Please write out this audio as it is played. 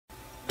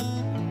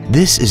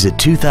This is a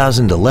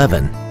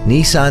 2011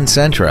 Nissan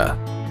Sentra.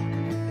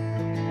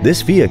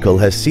 This vehicle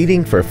has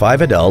seating for 5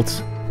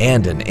 adults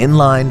and an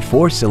inline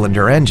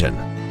 4-cylinder engine.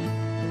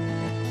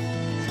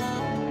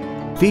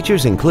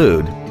 Features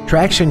include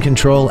traction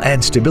control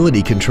and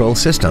stability control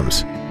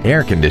systems,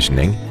 air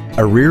conditioning,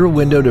 a rear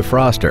window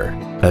defroster,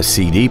 a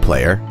CD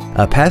player,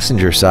 a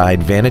passenger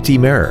side vanity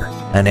mirror,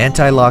 an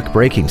anti-lock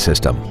braking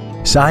system,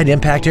 side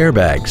impact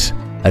airbags,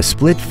 a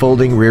split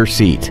folding rear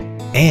seat,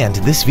 and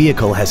this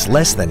vehicle has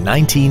less than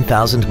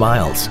 19,000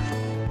 miles.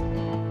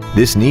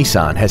 This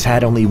Nissan has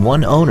had only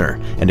one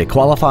owner and it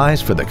qualifies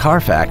for the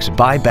Carfax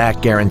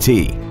buyback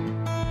guarantee.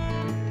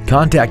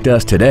 Contact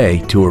us today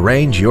to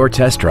arrange your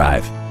test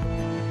drive.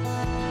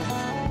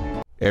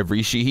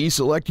 Every Sheehy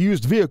Select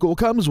used vehicle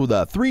comes with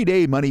a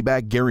 3-day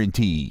money-back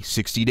guarantee,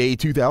 60-day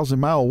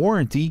 2,000-mile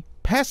warranty,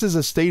 passes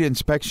a state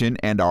inspection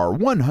and our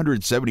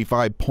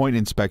 175-point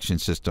inspection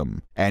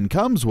system, and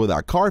comes with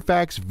a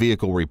Carfax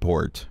vehicle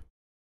report.